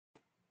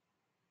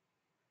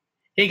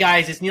Hey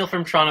guys, it's Neil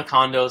from Toronto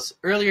Condos.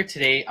 Earlier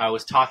today, I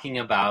was talking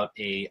about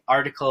an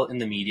article in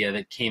the media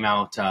that came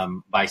out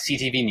by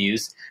CTV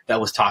News that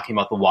was talking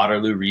about the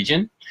Waterloo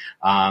region.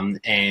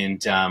 With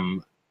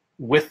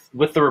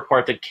the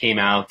report that came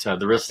out,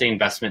 the Real Estate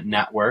Investment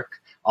Network,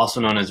 also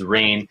known as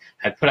RAIN,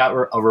 had put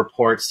out a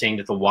report saying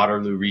that the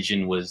Waterloo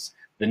region was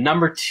the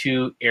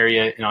 #2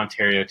 area in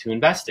Ontario to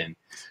invest in.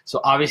 So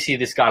obviously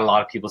this got a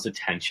lot of people's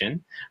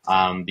attention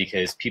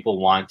because people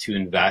want to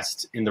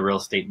invest in the real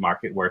estate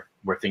market where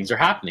things are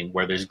happening,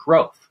 where there's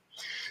growth.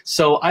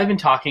 So I've been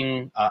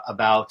talking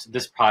about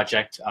this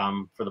project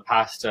for the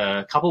past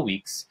couple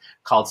weeks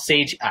called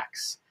Sage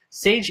X.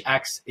 Sage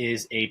X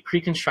is a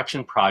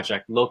pre-construction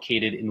project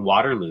located in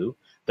Waterloo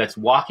that's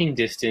walking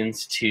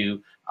distance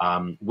to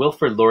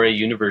Wilfrid Laurier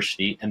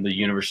University and the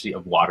University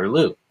of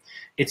Waterloo.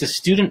 It's a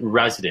student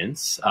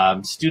residence,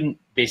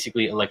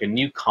 basically like a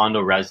new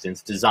condo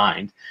residence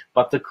designed.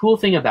 But the cool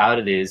thing about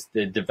it is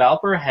the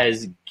developer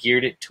has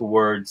geared it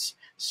towards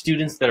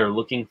students that are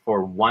looking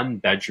for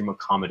one-bedroom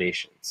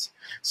accommodations.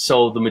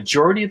 So the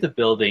majority of the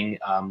building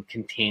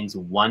contains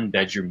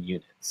one-bedroom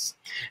units.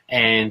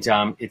 And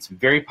it's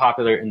very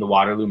popular in the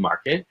Waterloo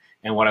market.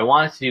 And what I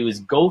wanted to do is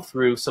go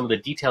through some of the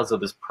details of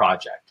this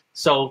project.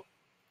 So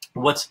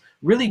what's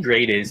really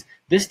great is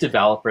this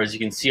developer, as you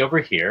can see over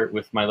here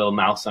with my little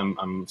mouse, I'm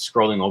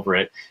scrolling over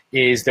it,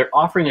 is they're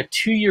offering a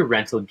 2-year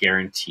rental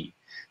guarantee.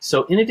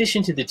 So in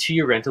addition to the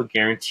 2-year rental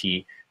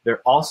guarantee,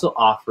 they're also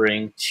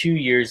offering 2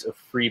 years of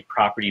free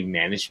property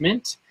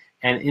management.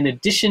 And in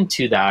addition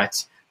to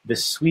that, the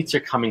suites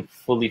are coming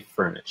fully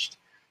furnished.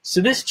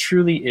 So this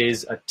truly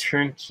is a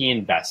turnkey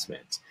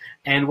investment.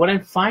 And what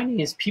I'm finding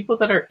is people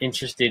that are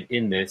interested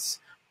in this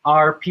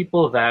are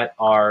people that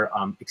are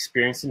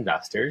experienced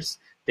investors.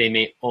 They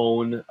may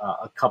own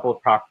a couple of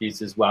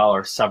properties as well,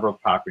 or several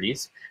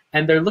properties,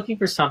 and they're looking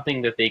for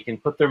something that they can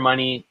put their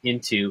money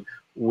into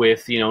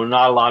with,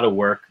 not a lot of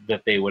work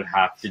that they would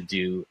have to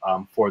do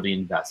for the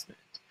investment.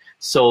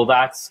 So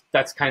that's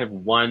kind of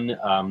one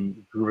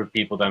group of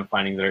people that I'm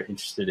finding that are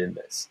interested in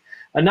this.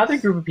 Another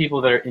group of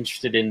people that are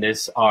interested in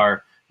this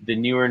are the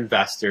newer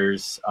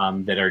investors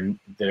that are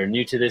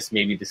new to this.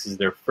 Maybe this is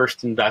their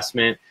first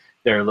investment.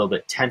 They're a little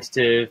bit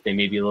tentative. They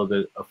may be a little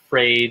bit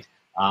afraid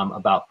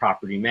about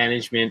property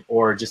management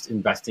or just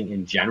investing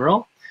in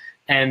general.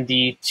 And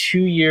the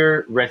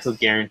 2-year rental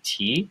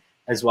guarantee,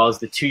 as well as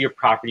the 2-year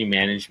property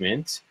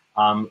management,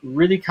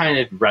 really kind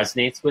of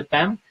resonates with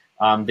them.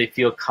 They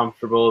feel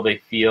comfortable. They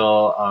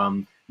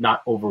feel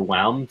not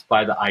overwhelmed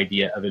by the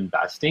idea of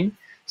investing.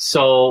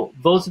 So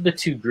those are the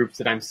two groups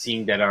that I'm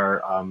seeing that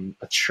are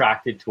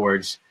attracted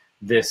towards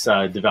this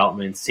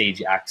development,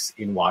 Sage X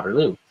in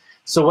Waterloo.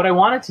 So what I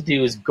wanted to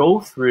do is go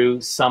through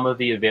some of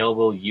the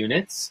available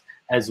units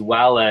as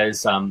well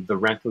as the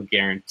rental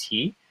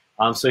guarantee.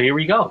 So here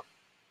we go.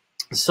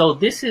 So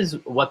this is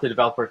what the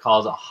developer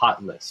calls a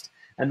hot list.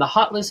 And the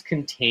hot list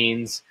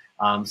contains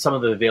some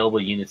of the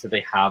available units that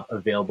they have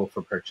available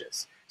for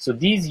purchase. So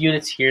these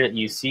units here that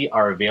you see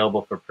are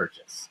available for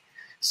purchase.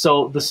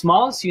 So the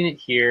smallest unit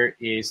here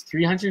is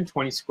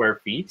 320 square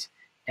feet,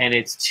 and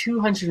it's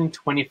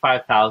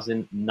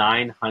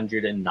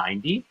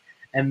 $225,990.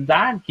 And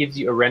that gives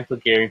you a rental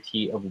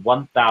guarantee of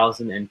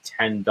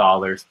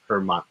 $1,010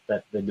 per month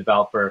that the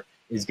developer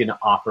is going to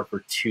offer for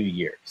 2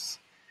 years.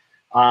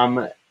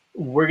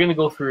 We're going to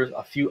go through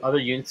a few other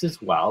units as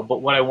well,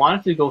 but what I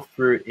wanted to go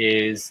through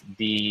is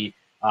the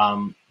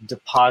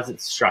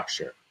deposit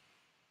structure.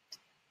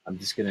 I'm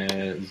just going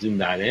to zoom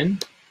that in.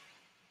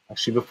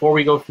 Actually, before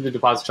we go through the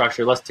deposit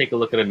structure, let's take a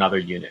look at another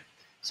unit.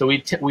 So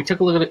we took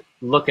a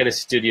look at a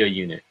studio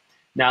unit.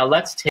 Now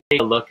let's take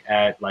a look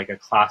at like a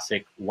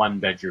classic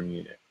 1-bedroom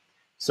unit.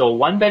 So a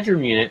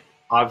 1-bedroom unit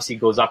obviously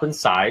goes up in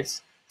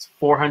size. It's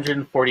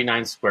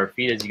 449 square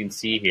feet, as you can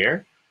see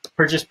here.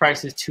 Purchase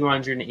price is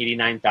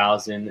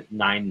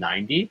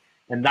 $289,990,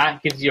 and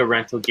that gives you a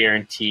rental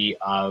guarantee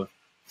of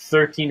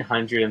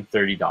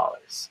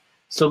 $1,330.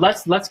 So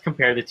let's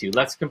compare the two.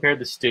 Let's compare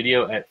the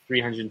studio at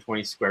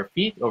 320 square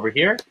feet over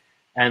here,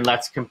 and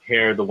let's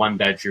compare the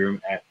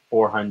 1-bedroom at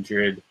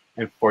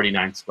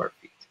 449 square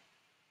feet.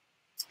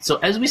 So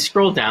as we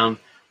scroll down,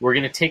 we're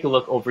going to take a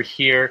look over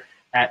here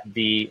at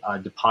the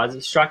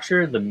deposit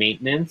structure, the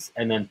maintenance,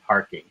 and then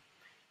parking.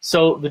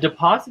 So the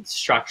deposit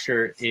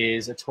structure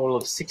is a total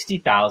of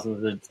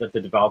 $60,000 that the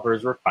developer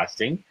is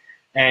requesting.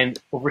 And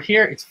over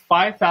here, it's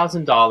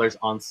 $5,000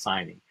 on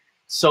signing.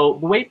 So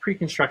the way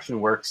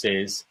pre-construction works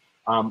is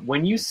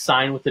when you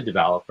sign with the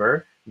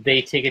developer,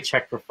 they take a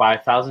check for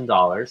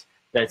 $5,000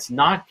 that's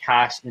not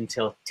cashed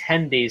until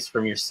 10 days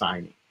from your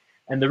signing.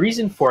 And the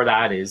reason for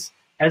that is,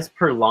 as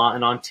per law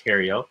in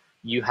Ontario,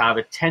 you have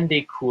a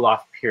 10-day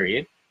cool-off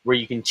period where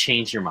you can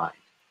change your mind.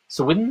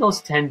 So within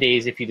those 10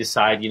 days, if you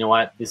decide, you know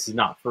what, this is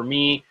not for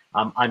me,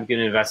 I'm going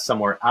to invest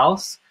somewhere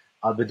else,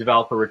 the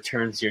developer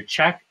returns your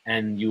check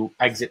and you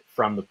exit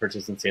from the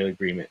purchase and sale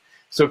agreement.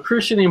 So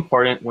crucially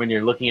important when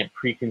you're looking at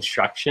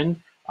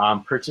pre-construction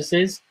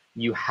purchases,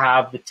 you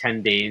have the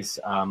 10 days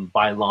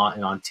by law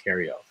in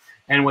Ontario.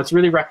 And what's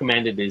really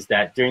recommended is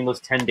that during those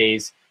 10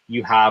 days,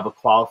 you have a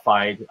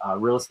qualified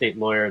real estate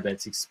lawyer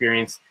that's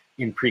experienced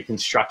in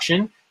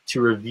pre-construction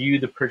to review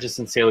the purchase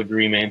and sale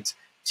agreement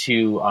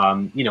to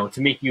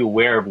to make you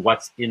aware of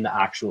what's in the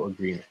actual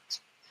agreement.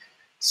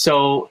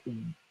 So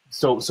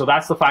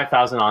that's the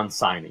 5,000 on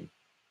signing.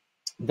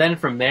 Then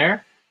from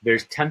there,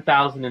 there's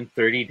 10,000 in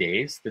 30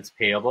 days that's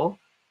payable.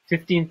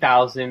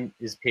 15,000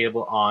 is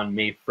payable on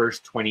May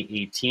 1st,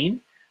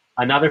 2018.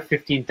 Another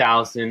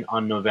 15,000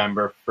 on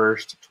November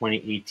 1st,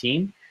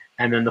 2018.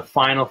 And then the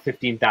final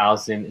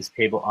 15,000 is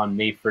payable on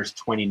May 1st,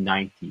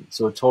 2019.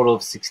 So a total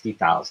of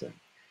 60,000.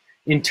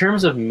 In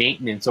terms of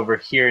maintenance over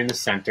here in the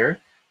center,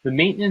 the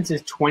maintenance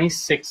is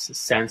 26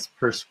 cents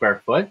per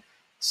square foot.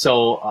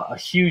 So a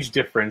huge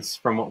difference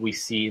from what we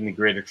see in the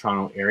Greater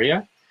Toronto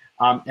Area.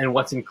 And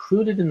what's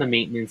included in the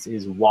maintenance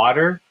is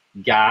water,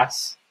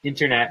 gas,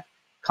 internet,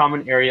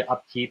 common area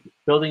upkeep,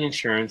 building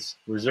insurance,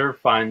 reserve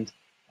fund,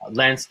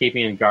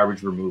 landscaping, and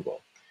garbage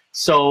removal.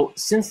 So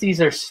since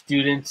these are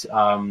student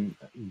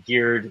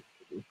geared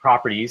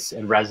properties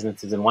and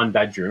residences and one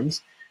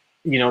bedrooms,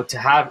 to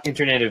have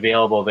internet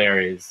available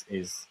there is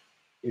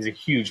a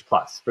huge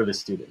plus for the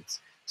students.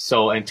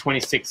 So, and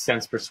 26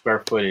 cents per square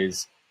foot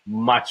is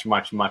much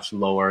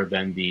lower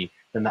than the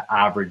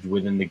average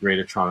within the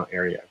Greater Toronto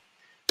Area.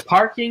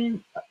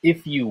 Parking,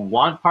 if you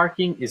want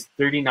parking, is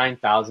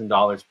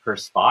 $39,000 per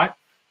spot.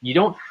 You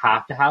don't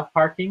have to have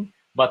parking,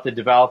 but the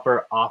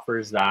developer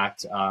offers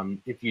that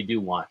if you do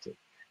want it.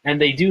 And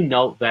they do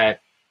note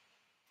that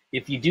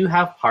if you do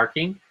have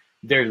parking,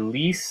 their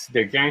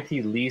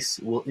guaranteed lease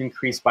will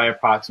increase by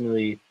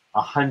approximately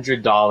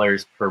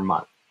 $100 per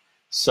month.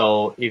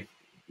 So if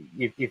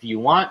you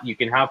want, you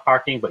can have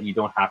parking, but you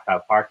don't have to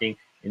have parking.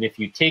 And if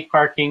you take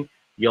parking,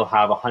 you'll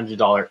have a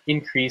 $100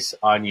 increase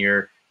on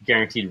your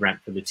guaranteed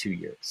rent for the 2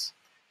 years.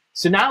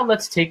 So now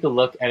let's take a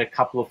look at a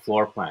couple of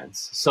floor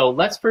plans. So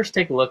let's first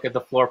take a look at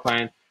the floor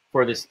plan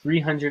for this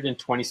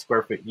 320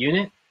 square foot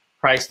unit,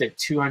 priced at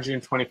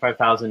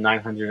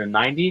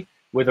 $225,990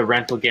 with a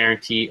rental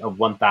guarantee of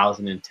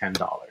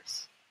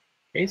 $1,010.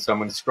 Okay, so I'm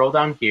going to scroll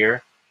down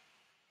here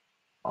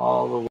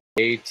all the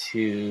way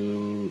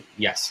to,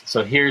 yes,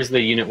 so here's the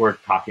unit we're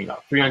talking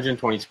about,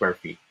 320 square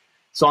feet.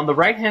 So on the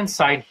right-hand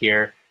side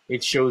here,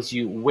 it shows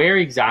you where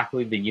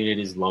exactly the unit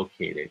is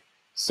located.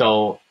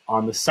 So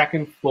on the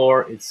second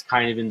floor, it's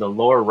kind of in the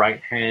lower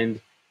right-hand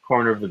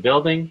corner of the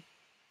building,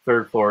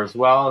 third floor as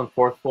well, and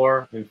fourth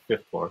floor, and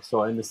fifth floor.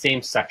 So in the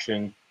same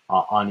section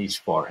on each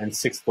floor, and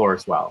sixth floor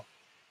as well.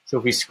 So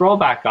if we scroll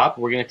back up,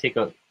 we're going to take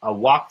a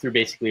walkthrough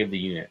basically of the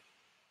unit.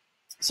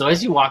 So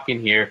as you walk in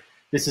here,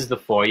 this is the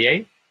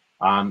foyer.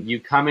 You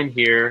come in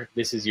here,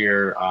 this is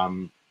your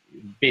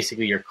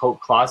basically your coat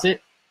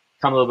closet.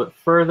 Come a little bit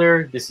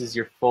further, this is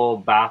your full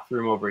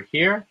bathroom over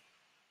here.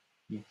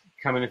 You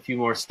come in a few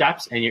more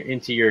steps and you're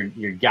into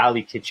your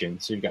galley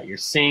kitchen. So you've got your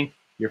sink,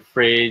 your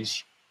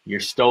fridge, your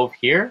stove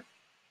here,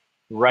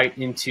 right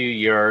into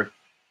your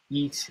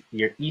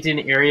eat-in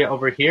area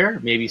over here,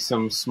 maybe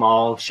some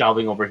small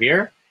shelving over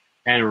here,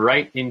 and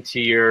right into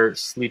your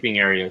sleeping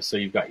area. So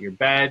you've got your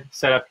bed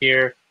set up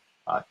here,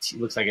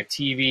 looks like a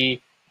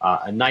TV,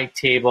 a night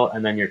table,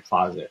 and then your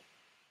closet.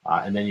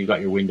 And then you've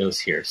got your windows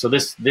here. So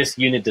this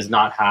unit does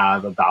not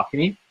have a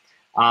balcony.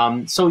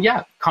 So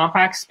yeah,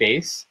 compact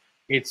space.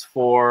 It's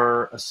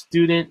for a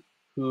student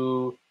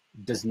who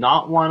does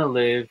not want to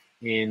live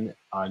in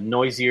a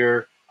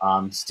noisier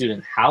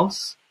student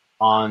house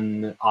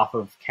off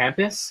of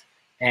campus,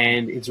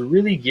 and it's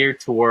really geared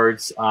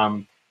towards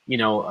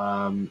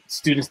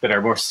students that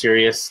are more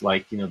serious,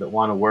 like that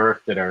want to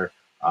work, that are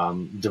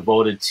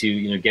devoted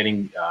to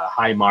getting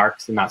high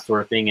marks and that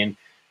sort of thing. And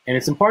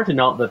it's important to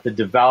note that the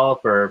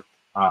developer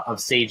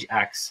of Sage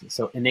X,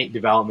 so Innate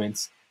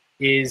Developments,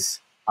 is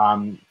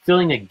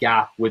filling a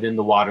gap within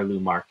the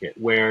Waterloo market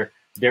where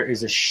there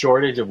is a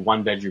shortage of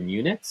one-bedroom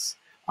units,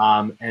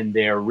 and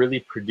they're really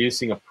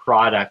producing a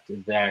product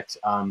that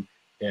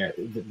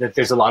that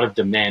there's a lot of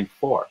demand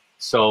for.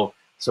 So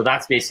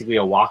that's basically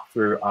a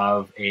walkthrough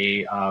of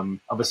a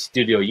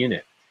studio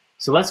unit.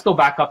 So let's go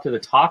back up to the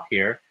top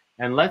here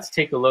and let's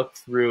take a look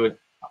through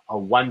a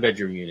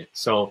one-bedroom unit.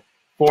 So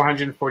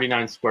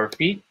 449 square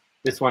feet.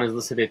 This one is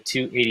listed at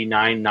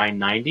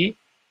 $289,990,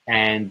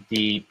 and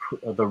the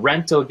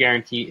rental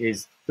guarantee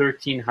is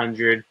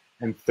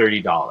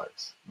 $1,330.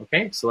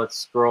 Okay, so let's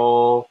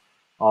scroll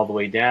all the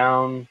way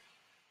down.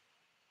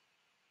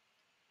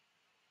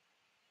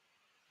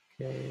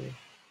 Okay.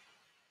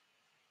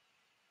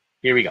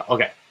 Here we go.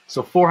 Okay,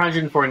 so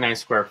 449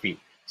 square feet.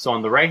 So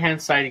on the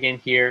right-hand side again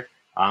here,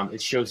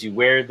 it shows you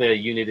where the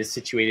unit is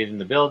situated in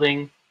the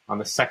building. On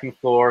the second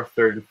floor,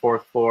 third and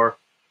fourth floor,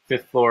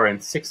 fifth floor,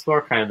 and sixth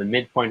floor, kind of the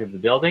midpoint of the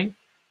building.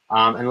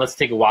 And let's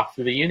take a walk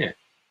through the unit.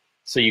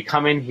 So you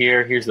come in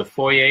here. Here's the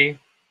foyer.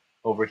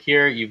 Over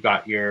here, you've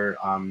got your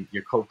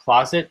coat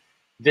closet.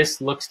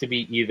 This looks to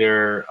be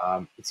either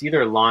it's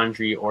either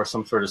laundry or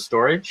some sort of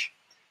storage.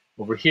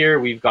 Over here,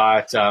 we've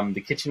got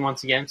the kitchen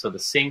once again, so the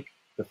sink,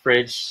 the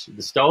fridge,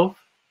 the stove.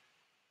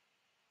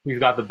 We've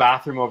got the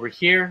bathroom over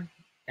here,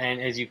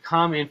 and as you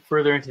come in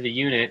further into the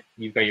unit,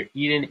 you've got your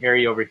eat-in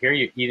area over here,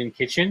 your eat-in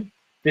kitchen.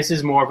 This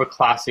is more of a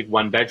classic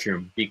one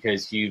bedroom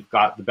because you've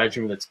got the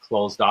bedroom that's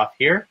closed off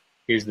here.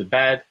 Here's the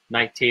bed,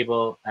 night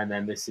table, and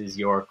then this is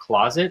your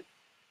closet.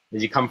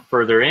 As you come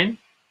further in,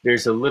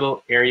 there's a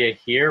little area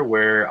here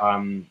where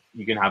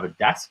you can have a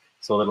desk,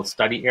 so a little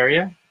study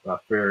area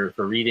for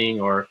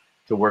reading or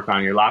to work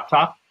on your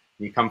laptop.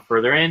 You come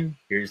further in,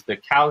 here's the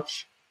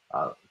couch,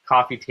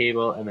 coffee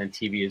table, and then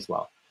TV as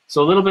well.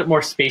 So a little bit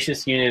more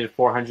spacious unit at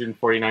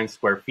 449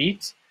 square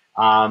feet.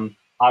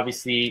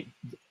 Obviously,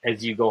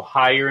 as you go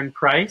higher in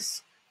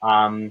price,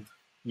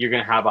 you're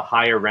going to have a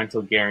higher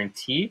rental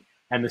guarantee,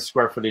 and the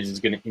square footage is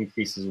going to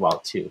increase as well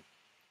too.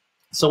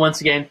 So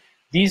once again,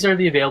 these are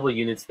the available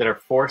units that are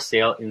for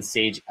sale in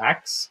Sage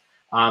X.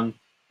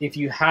 If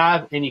you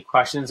have any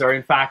questions, or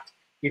in fact,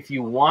 if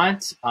you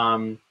want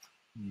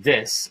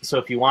this, so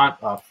if you want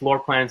floor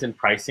plans and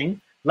pricing,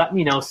 let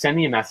me know, send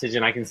me a message,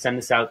 and I can send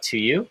this out to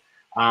you.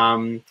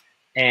 And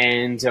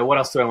what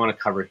else do I want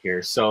to cover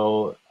here?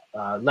 So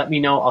let me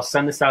know, I'll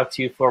send this out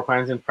to you, floor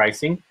plans and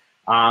pricing.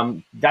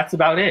 That's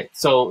about it.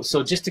 So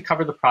just to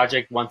cover the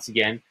project once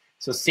again,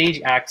 so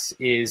Sage X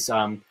is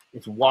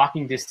it's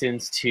walking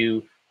distance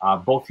to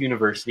both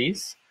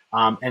universities.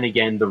 And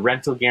again, the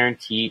rental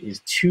guarantee is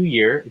 2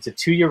 year. It's a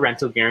 2 year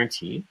rental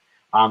guarantee.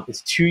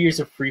 It's 2 years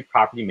of free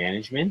property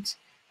management.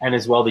 And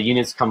as well, the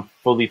units come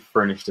fully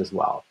furnished as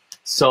well.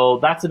 So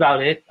that's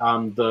about it.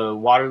 The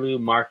Waterloo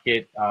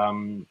market,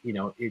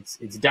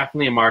 it's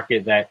definitely a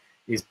market that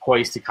is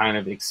poised to kind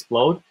of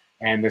explode.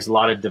 And there's a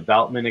lot of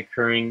development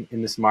occurring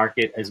in this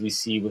market, as we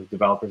see with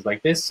developers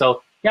like this.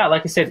 So yeah,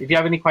 like I said, if you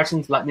have any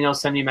questions, let me know,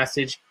 send me a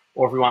message.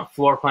 Or if you want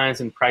floor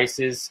plans and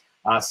prices,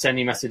 send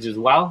me a message as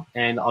well,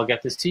 and I'll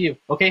get this to you.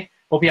 Okay,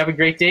 hope you have a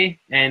great day,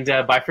 and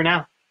bye for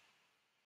now.